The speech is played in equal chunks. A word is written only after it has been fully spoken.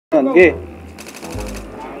Sige.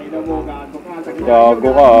 Gago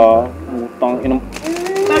ka. Utang inang.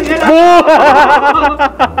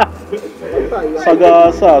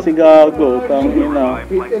 Sagasa, si Gago, tangina.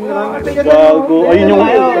 Gago.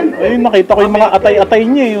 Ayun nakita ko yung mga atay-atay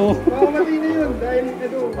niya eh.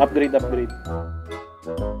 Upgrade.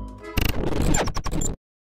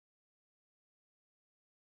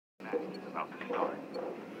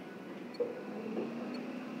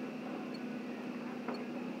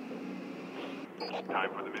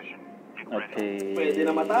 Okay. Pwede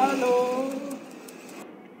na matalo.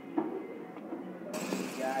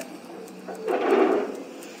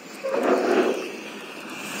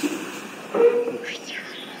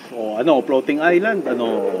 Oh, ano, floating island, ano?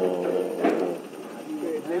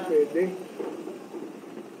 Pwede.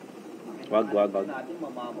 Wag.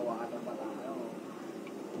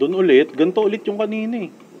 Doon ulit, ganito ulit yung kanina eh.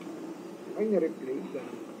 Ay, na-replay.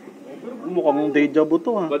 Mukhang deja vu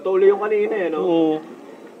to ha. Ba't uli yung kanina eh, no? Oo.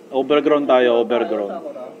 Overground tayo.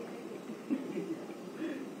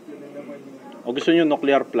 O gusto nyo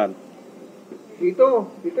nuclear plant?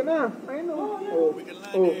 Dito na. Ayun o.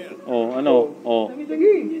 Oh, ano? Oh.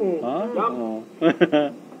 Sige. Ha? Oh.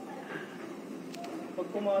 Pag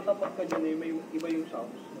kumatapat ka dyan, may iba yung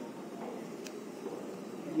sounds.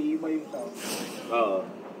 Hindi iba yung sounds. Oo.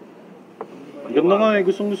 Ganda nga eh.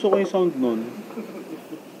 Gusto ko yung sound nun.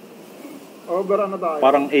 Over ano tayo?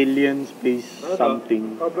 Parang alien space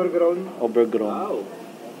something. Overground. Overground. Wow.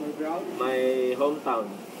 My hometown.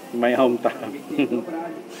 My hometown.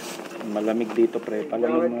 Malamig dito pre.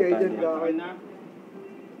 Palamig mo tayo.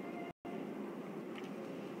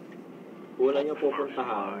 Una nyo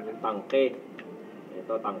pupuntahan yung tangke.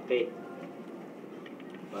 Ito, tangke.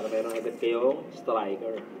 Para meron agad kayong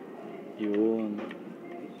striker. Yun.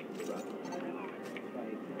 Diba?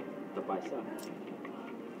 Tapasa.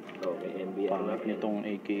 So, may NBR na Pangit nitong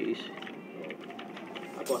AKs.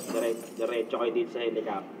 Tapos, diretso kayo dito sa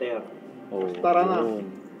helicopter. Oh, Tara na. yun.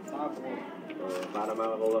 So, para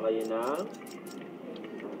makakuha kayo ng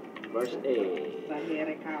first aid. Sa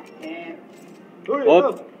helicopter. Uy, Oh,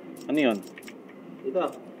 ito! ano yun? Ito.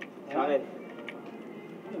 Sa akin.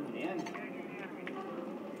 Ano mo na yan?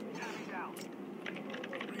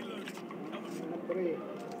 Pre,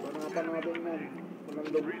 banatan natin yan.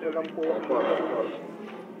 Walang po.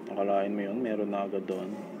 Nakalain mo yun? Meron na agad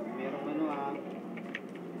doon. Merong ano ah.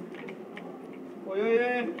 Oy.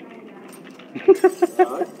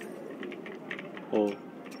 Oh.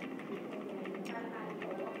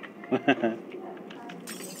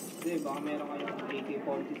 Hindi, baka meron kayong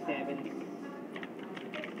AK-47.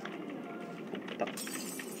 Tak.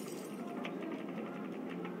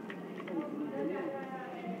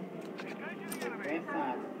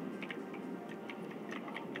 Suppressor.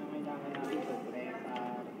 Ano kailangan natin?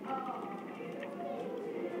 Suppressor.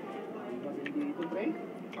 Ano ba hindi ito, pre?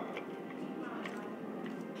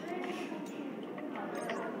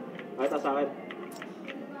 Ay, ito sa akin.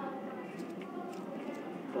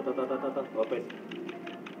 Ta. Open.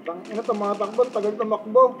 Ina tumatakbo, tagal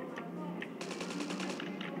tumakbo.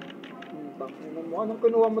 Ina mo, anong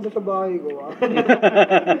kinuha mo doon sa bahay ko ah?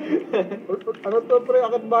 Ano to pre,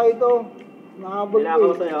 akit bahay to? Nahabol ko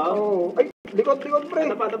Hinakaw eh. sa'yo? Oo. Ay, likod pre.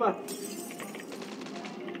 Ito pa.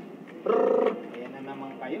 Ayan na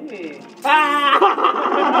naman kayo eh.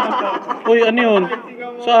 Uy, ano yun?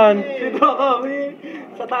 Saan? Dito kami.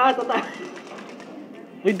 Sa taas.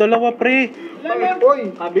 Uy, dalawa pre. Uy,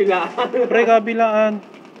 Kabila. Pre, kabilaan.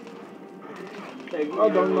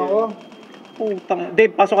 down na ako. Putang.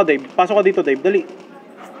 Dave, pasok ka dito, Dave. Dali.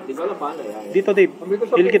 Hindi ko alam paano yan. Dito, Dave. Nandito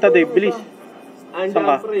sa Heal kita, pinto, Dave. Bilis. Andiyan Saan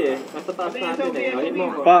ka? pre eh. Nasa taas natin eh. Ayun mo.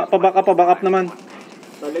 Pa-back up naman.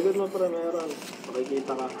 Sa likod mo pre meron.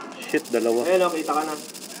 Makikita ka. Shit, dalawa. Ayun o, kita ka na.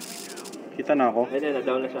 Kita na ako. Ayun na,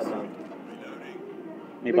 down na siya. Down.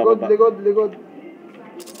 May Likod. pababa.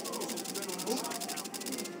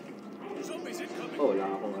 Oh, wala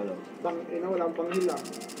akong alam. Ina, walang panghila.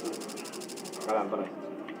 Kalam pre.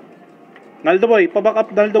 Naldo boy, pa-back up,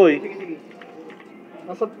 Naldo boy. Sige.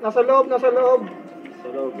 Nasa loob. Sa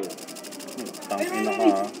loob eh. Tangina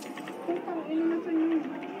ka. Putang ina na sa inyo.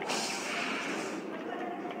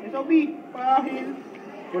 SOB, pahil.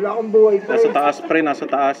 Wala akong buhay pre. Nasa taas, pre. Nasa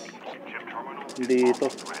taas. Dito.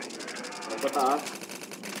 Nasa taas.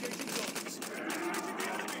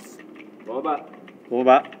 Bumaba.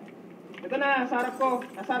 Bumaba. Ito na, sa harap ko.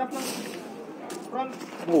 Nasa harap ng front.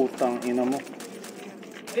 Putang ina mo.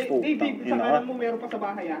 Putang Dave, sa ina ka. kanan mo meron pa sa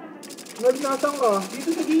bahay ah. Nasaan ka? Dito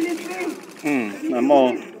sa gilid, pre. Mo.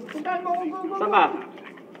 Puntahan mo ako, go. Saan ka?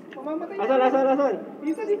 Mamamatay Asan?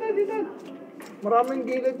 Dito. Maraming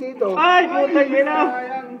gilid dito. Ay, putang ina!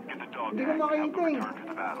 Sayang. Hindi ko makita eh.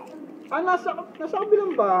 Nasa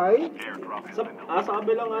kabilang bahay? Sa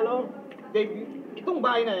kabilang ano? Dave, itong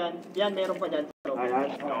bahay na yan. Yan, meron pa dyan. sa loob. Ayan.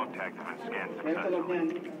 Meron sa loob yan.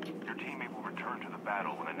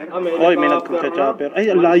 Oy, may nagcha-chopper. Ay,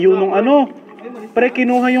 ang layo nung ano. Pre,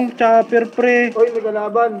 kinuha yung chopper, pre. Oy,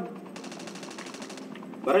 nagalaban.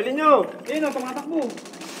 Barilin nyo! Ayun o, tumatakbo. Ang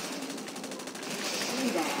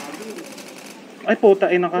gabi. Ay, puta,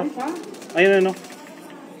 ay naka. Ay, pa? Ayun, ano.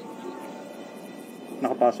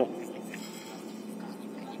 Nakapasok.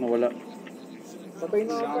 Nawala. Patay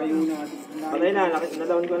na ako. Layo na. Patay na,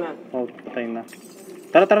 nalawan ko na. Oh, patay na.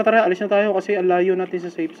 Tara, tara, tara. Alis na tayo kasi ang layo natin sa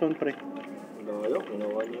safe zone, pre. Layo,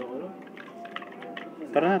 ginawa niyo ano.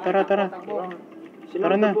 Tara na, tara, tara. Sila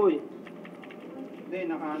Tara na. boy. Hindi,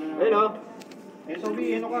 nakaano na. Ayun o. SOB,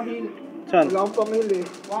 ano ka, heal? Saan? Wala akong pamil eh.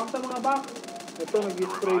 Huwag sa mga back. Ito,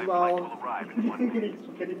 nag-spray pa ako.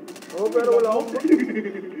 Oo, pero wala akong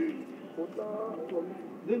puta.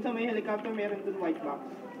 Doon sa may helicopter, meron doon white box.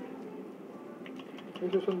 May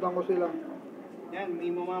susundan ko sila. Yan, may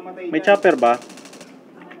mamamatay May dyan. chopper ba?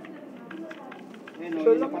 Yan o, Isa yung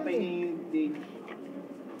lang napatay yun ni Dave.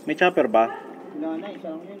 May chopper ba? Wala na, isa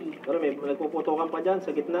lang yun eh. Pero may nagpuputokan pa dyan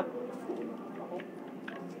sa gitna.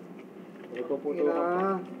 Nagpuputokan pa.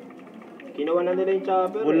 Ina. Kinuha na nila yung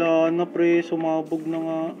chopper. Wala na, pre. Sumabog na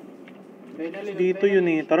nga. Adrenaline, Dito yun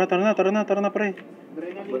eh. Tara, tara na, tara na, tara na, pre.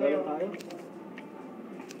 Adrenaline Wala kayo. lang tayo.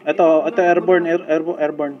 Ito airborne,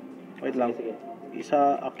 airborne. Wait lang. Sige.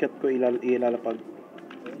 Isa akyat ko ilalapag. Yan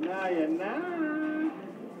na, yan na.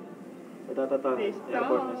 Tata.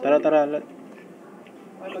 Airport na. Tara, tara.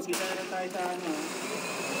 Ay, magkita na lang tayo sa ano.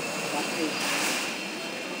 Backstage.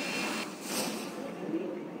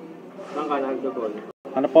 Saan ka nagdagol?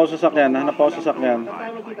 Hanap ako sa sasakyan, hanap ako sa sasakyan. Saan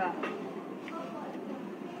tayo magkita?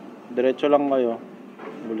 Diretso lang kayo.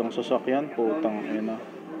 Bulang sasakyan, putang ina.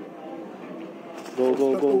 Go,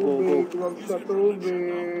 go, go, go, go. Huwag sa tubig.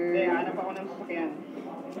 Hindi, hanap ako ng sasakyan.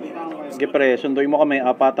 Kita ko kayo. Sige pre, sunduin mo kami,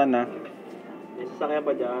 apatan na. May sasakyan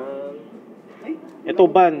pa dyan. Ay, Ito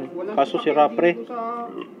ban, walang kaso sasakyan sira pre. dito sa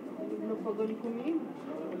napagal ko ni.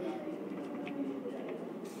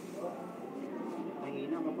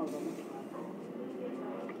 Mahina kapag ano.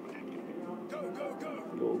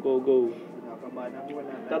 Go, go, go. Nakabahan ako,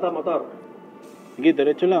 wala na. Tata, motor. Sige,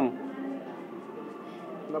 diretso lang.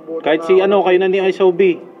 Nabutan Kahit na si ako. ano, kayo na ni ISOB.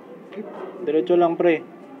 Diretso lang pre.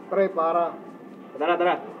 Pre, para.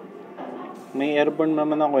 Tara. May airborne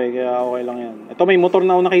naman ako eh, kaya okay lang yan. Ito may motor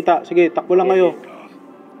na ako nakita. Sige, takbo lang kayo.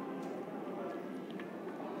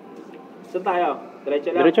 Saan tayo?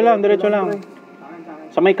 Diretso lang. Diretso lang, diretso lang. Pre. Sa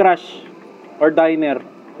akin. Sa may crash. Or diner.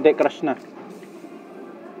 Hindi, crash na.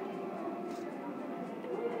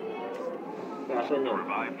 Kasan yun?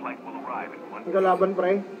 Nagalaban,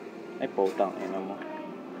 pre. Ay, putang ina mo.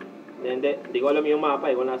 Hindi. Hindi ko alam yung mapa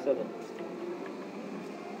eh. Kung nasa eh.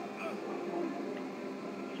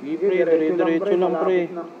 Sige pre, diretso lang pre.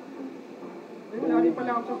 malapit na. Ay, wala rin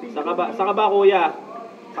pala ako sa picture. Saka ba kuya?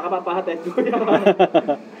 Saka ba pahatid kuya?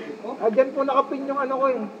 Ah, dyan po nakapin yung ano ko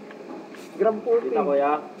eh. Gram 40. Kita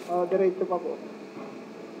kuya. Oh, diretso pa po.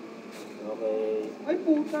 Okay. Ay,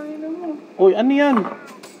 putang ina mo. Uy, ano yan?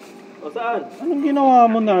 O saan? Anong ginawa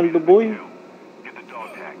mo, Naldo boy?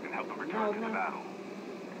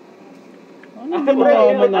 Anong ginawa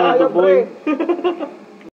mo, Naldo boy?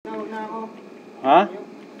 Tawag na ako. Ha?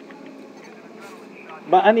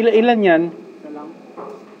 Ba, ilan yan? Isa lang.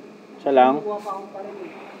 Isa lang? Kuha pa akong parin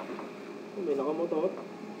eh. May nakamotor.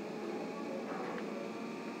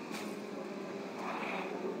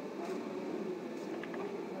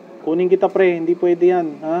 Kunin kita pre, hindi pwede yan,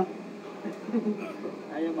 ha?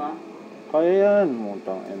 Ayaw ba? Kaya yan,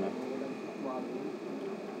 mutang ina.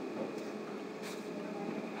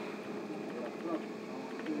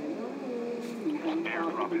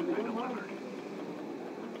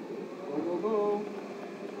 Go.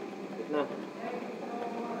 Na.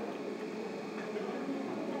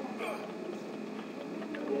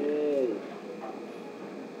 Yay.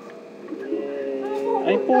 Yay.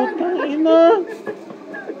 Ay putang ina.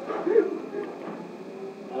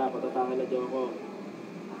 Wala, patatangan na dyan ako.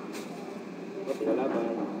 O, pinalaban.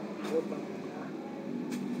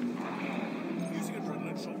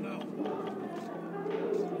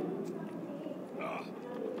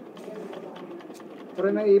 Pre,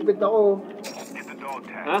 naipit ako.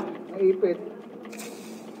 Ha? Naipit.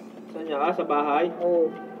 Saan niya? Sa bahay? Oo.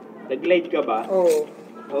 Nag-glide ka ba? Oo.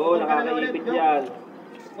 Oo, nakakaipit yan.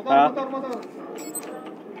 Ha? Motor.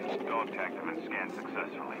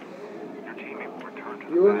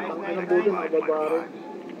 Yun, tangin ng buto, nakababarin.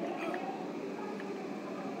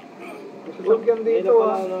 Gusto yan dito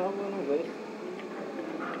ah. Ano, guys?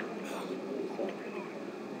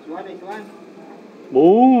 Nice one.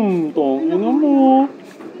 Boom! Tong ina mo.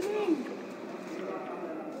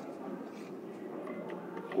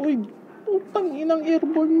 Uy, putang inang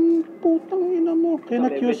airborne. Putang ina mo.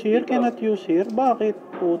 Cannot use here, cannot use here. Bakit?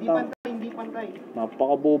 Putang. Hindi pantay.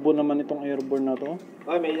 Napakabobo naman itong airborne na to.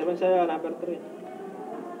 Ay, may naman sa number 3.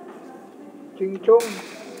 Ching chong.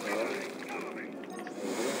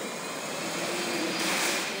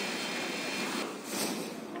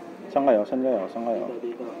 Saan kayo? Saan kayo? Saan kayo?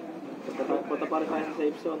 Dito. Punta pa rin tayo sa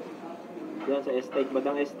safe zone. Diyan sa estate,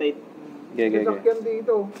 badang estate. Ge. Sasakyan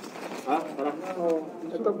dito. Ha? Tara. Oh,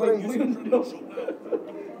 ito pa rin.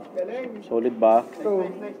 Galing. Solid ba? Ito.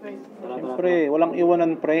 Nice. Tara. Pre, walang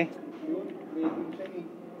iwanan pre.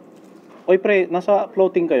 Oy pre, nasa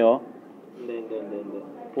floating kayo? Hindi.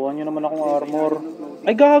 Kuha nyo naman akong armor.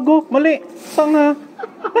 Ay gago! Mali! Tanga!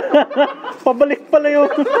 Pabalik pala yun.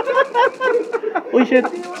 Uy shit!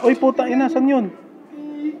 Uy puta ina, saan yun?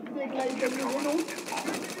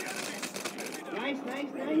 Nice.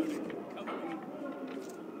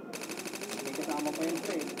 May kasama pa yun,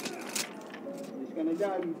 pre. Alis ka na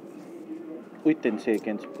dyan. Uy 10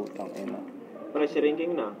 seconds putang ina. Pre, si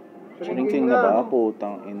ranking na. Shrinking na ba?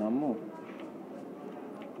 Putang ina mo.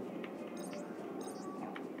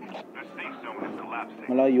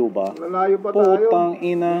 Malayo ba? Malayo pa tayo. Putang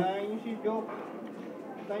ina. Tayo si Joke.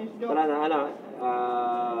 Tara na,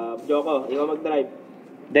 Joko, ikaw mag-drive.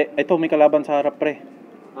 De, ito may kalaban sa harap pre.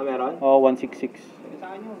 Ah, meron? Oh, 166.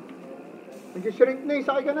 Saan nyo? Nag-shrink na eh.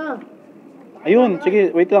 Sakay ka na. Ayun,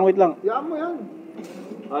 sige, wait lang. Yaan mo yan.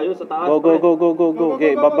 Ayun, sa taas. Go.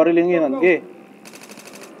 Ge, babarilin yan. Ge.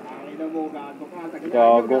 Ay na mo, gago ka.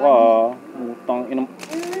 Gago ka. Putang ina.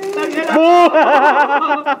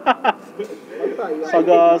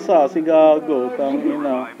 Sagasa, si Gago, tang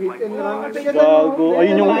ina. Hit and run. Gago.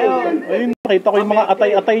 Ayun nakita ko yung mga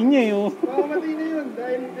atay-atay niya eh. Oh. Mamamatay na yun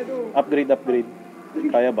dahil ito. Upgrade.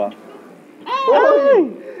 Kaya ba?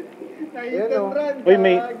 Hoy! Hit Ayan, and run. Uy,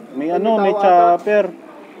 may chopper.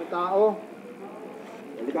 May tao.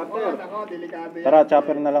 Helicopter. Ako, delikado yan. Tara,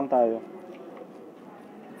 chopper na lang tayo.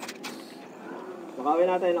 Nakawin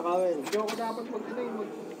natin. Joke dapat mag-inay.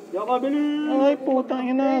 Joko, bilis! Ay,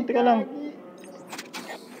 putang ina. Teka lang.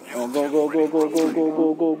 Oh, go. Oh,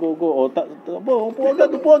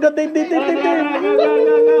 upo agad. Dito. Ito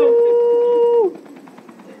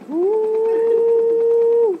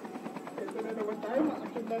na naman tayo.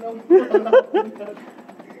 Action na naman.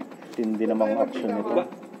 Tindi namang action nito.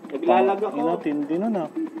 Naglalag ako. Ina, tindi na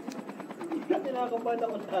na. Tinakabahan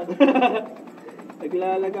ako sa ano.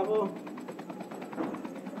 Naglalag ako.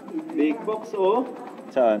 Big box, oh.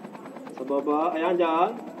 Saan? Sa baba. Ayan,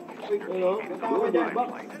 dyan. Ano? Big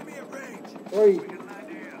box. Hoy!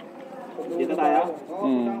 Dito tayo. Oo,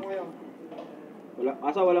 punta ko yun.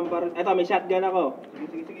 Walang baril. Eto, may shotgun ako.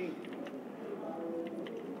 Sige.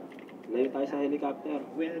 Layo tayo sa helicopter.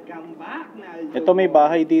 Welcome back, Naldo. Ito may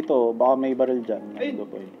bahay dito. Baka may baril dyan. Ayun.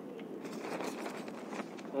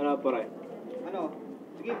 Ano, pare? Ano?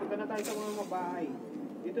 Sige, punta na tayo sa mga bahay.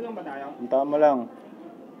 Dito lang ba tayo? Punta mo lang.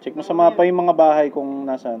 Check mo sa mapa yung mga bahay kung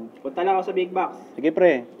nasan. Punta lang ako sa big box. Sige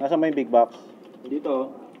pre, nasa may big box.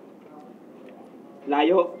 Dito.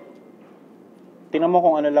 Layo. Tingnan mo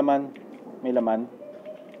kung ano laman. May laman.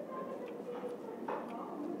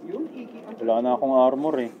 Yun, iki. Wala na akong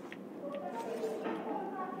armor eh.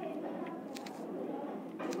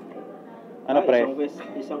 Ano Ay, pre?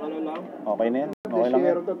 Isang ano lang. Okay na yan? Okay lang yan.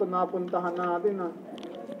 Desierto to napuntahan natin ah.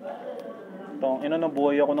 Tong ina,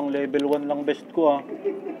 nabuhay ako ng level 1 lang best ko ah.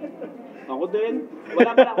 Ako din.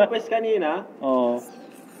 Wala pala akong quest kanina. Oo.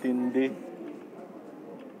 Tindi.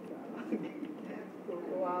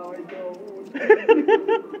 Wow, Joke.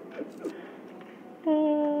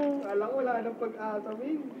 Alam ko, wala nang pag-asa,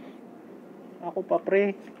 Ming. Ako pa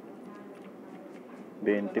pre.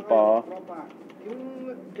 20 pa. Tropa. Yung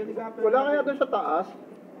helicopter. Wala kaya doon sa taas?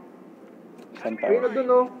 Saan May na tayo? doon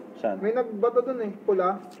oh. Saan? May nagbato doon eh.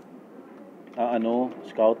 Pula.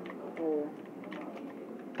 Scout. Oo.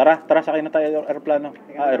 Tara, sakay na tayo aeroplano.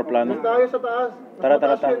 Aeroplano. Doon tayo sa taas. Mas Tara.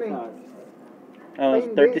 mataas yun eh.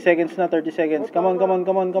 Ay, 30 hindi. seconds na, 30 seconds. Come on. Tara.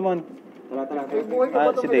 May buhay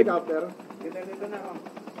ka ba Si itong Dave. helicopter? Dito na ako.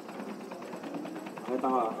 Nakita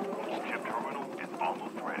ko.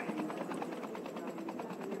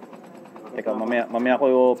 Teka, mamaya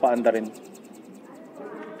ko paanda rin.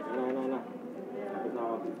 Ano. Nakita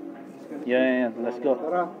ko. Yan. Let's go.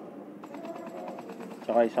 Tara.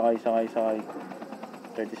 Sakay.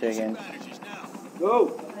 30 seconds.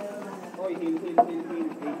 Go! Hoy, heal. Hey.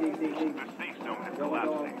 Go.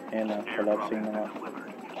 Ayan na, collapsing na nga. Ayan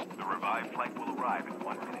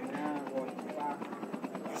na, boy. Pa.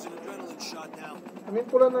 Ano yung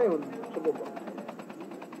pula na yun? Sa baba.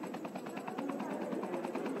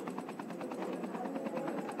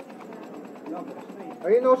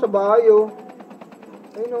 Ayun o, sa bahay o.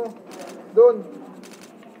 Ayun o. Doon.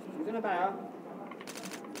 Dito na tayo.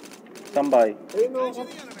 Tambay. Ayun o.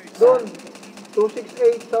 Doon.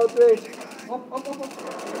 268 Southwest. Op.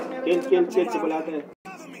 Kill, simulate.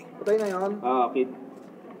 Patay na yan. Kid.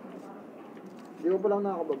 Hindi ko pa lang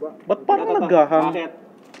nakakababa. Ba't parang naghahang? Akit.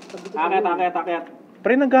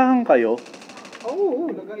 Pre, naghahang kayo? Oo.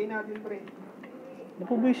 Lagayin natin, pre.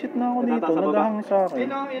 Napubisit na ako dito. Natataas sa baba. Naghahang sa akin.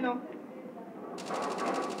 Ayun o.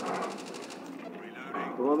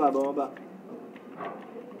 Bumaba.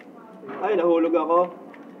 Ay, nahulog ako.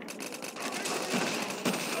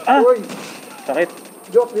 Ah! Uy. Sakit.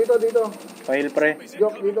 Joke, dito. File pre.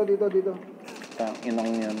 Joke, dito.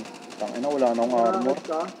 Tanginang yan. Tangina, wala nang armor. Nakakit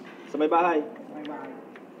ka? Sa may bahay. May bahay.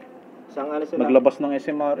 Isang ano sila. Naglabas ng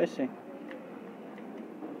SMRS eh.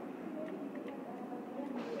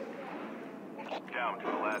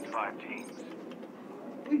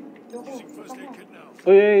 Uy, loko. Tama.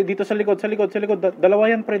 Uy, dito sa likod. Dalawa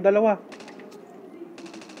yan pre, dalawa.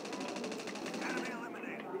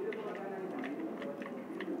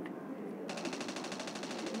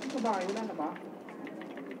 Dito sa bahay, wala na ba?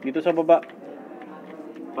 Dito sa baba.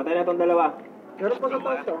 Patay na tong dalawa. Meron pa sa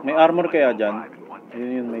taas o. May armor kaya dyan?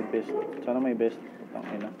 Yun, may best. Sana may best.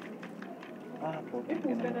 Tangina. Eh, puta,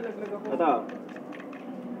 nalaglag ako. Ito.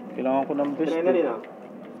 Kailangan ko ng best. Adrenaline ah.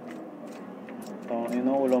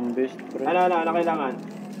 Tangina, walang best pre. Ano kailangan?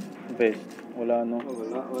 Best. Wala no.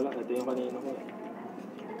 Wala. Ito yung kanino ko.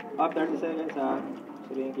 30 seconds ha.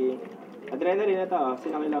 Sirinky. Adrenaline ito ah.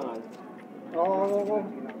 Sino kailangan? Ako.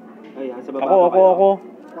 Ay, sa baba. Ako.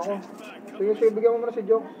 Ako. Sige, bigyan mo muna si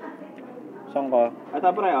Joke. Saan ka? Ito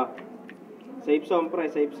pre ah. Safe zone pre,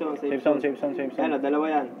 safe zone. Safe zone. Ano, dalawa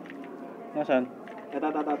yan. Nasaan? Ito.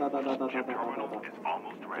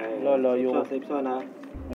 Lolo, yung... Safe zone ha.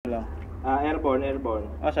 Wala. Airborne.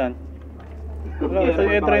 Asan? Wala, ito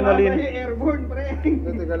yung adrenaline. Ay, airborne, pre.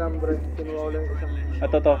 Teka lang, bre. Kinuha ko lang isang...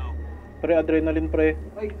 Ito. Pre, adrenaline pre.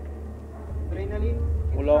 Ay, adrenaline.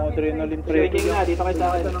 Wala akong adrenaline pre. Shrinking na, dito kayo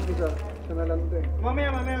sa akin. Isa ng isa. Isa na lang ito eh.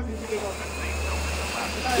 Mamaya, bibigay ko.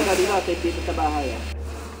 Dito, safe dito sa bahay ah.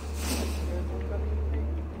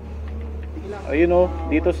 Sige lang. Ayun oh,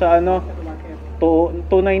 dito sa ano,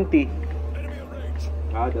 290.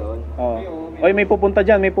 Doon. Oh. Oy, may pupunta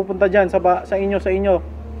diyan sa inyo.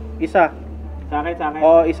 Isa. Sa akin.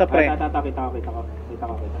 Oh, isa pre. Kita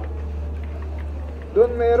ko.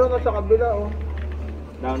 Doon meron o sa kabila o.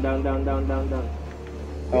 Down. Dito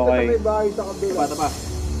Okay. sa may bahay sa kabila. Tapa.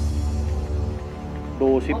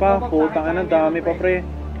 12 pa, putang ina, dami pa pre.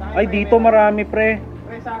 Ay, dito marami pre.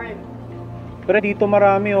 Pre, sa akin. Pre, dito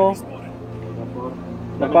marami oh.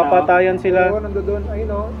 Nagpapatayan Oo, sila. nando doon. Ayun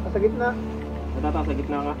o. Sa gitna. Natataas sa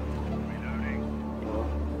gitna ka. Oo.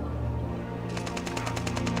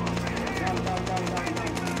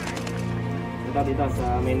 Dito sa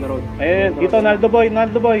main road. Ayun, dito Naldo boy. Ayan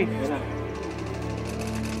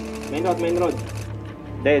na. Main road.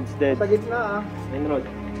 Dead. Sa gitna ah. Main road.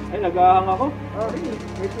 Ay, nag-ahang ako.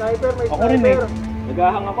 May sniper. Ako rin eh.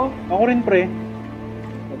 Nag-ahang ako. Ako rin pre.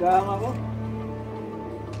 Nag-ahang ako.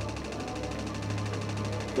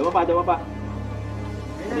 Dumapa. Halika.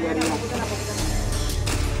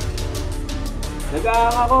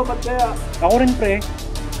 Nag-ahang ako, ba't kaya? Ako rin pre.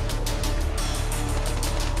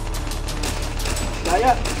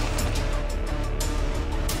 Kaya.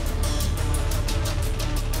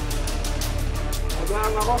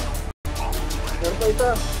 Nag-ahang ako. Meron pa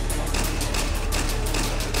isa.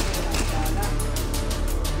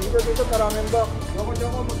 Dito, maraming box.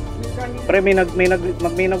 Joko, Pre,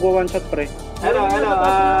 may nagwa one shot pre.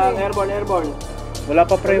 Airborne. Wala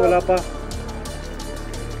pa pre, wala pa.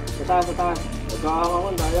 Sa taas. Nag-ahang ako,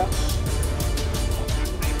 daya.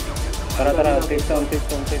 Tara, safe zone.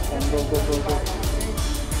 Go.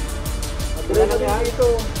 Adrenaline dito.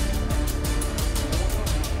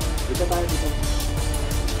 Dito tayo.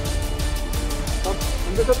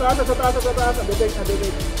 Ando sa taas. Adetect.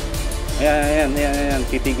 Ayan.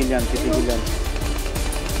 Titigil yan.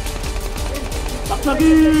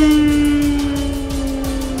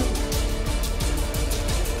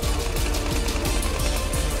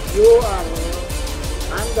 You are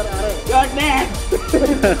under arrest. God damn!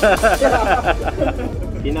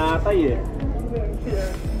 Tinatay eh.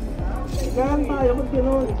 Gaan tayo, ba't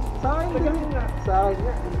gano'n? Sa akin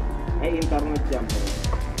nga. Ay, internet jump.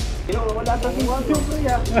 Wala sa YouTube pre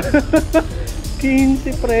ah.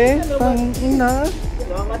 15 pre, tangina.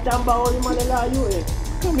 Nakakachamba ko yung malalayo eh.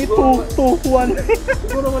 Kami 2-1.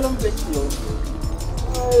 Siguro walang best yun.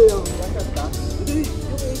 Hindi, yung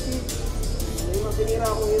 80. Yung tinira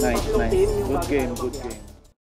ko yung Nice, tatlong nice. team, yung Good bago game, na good mag- game.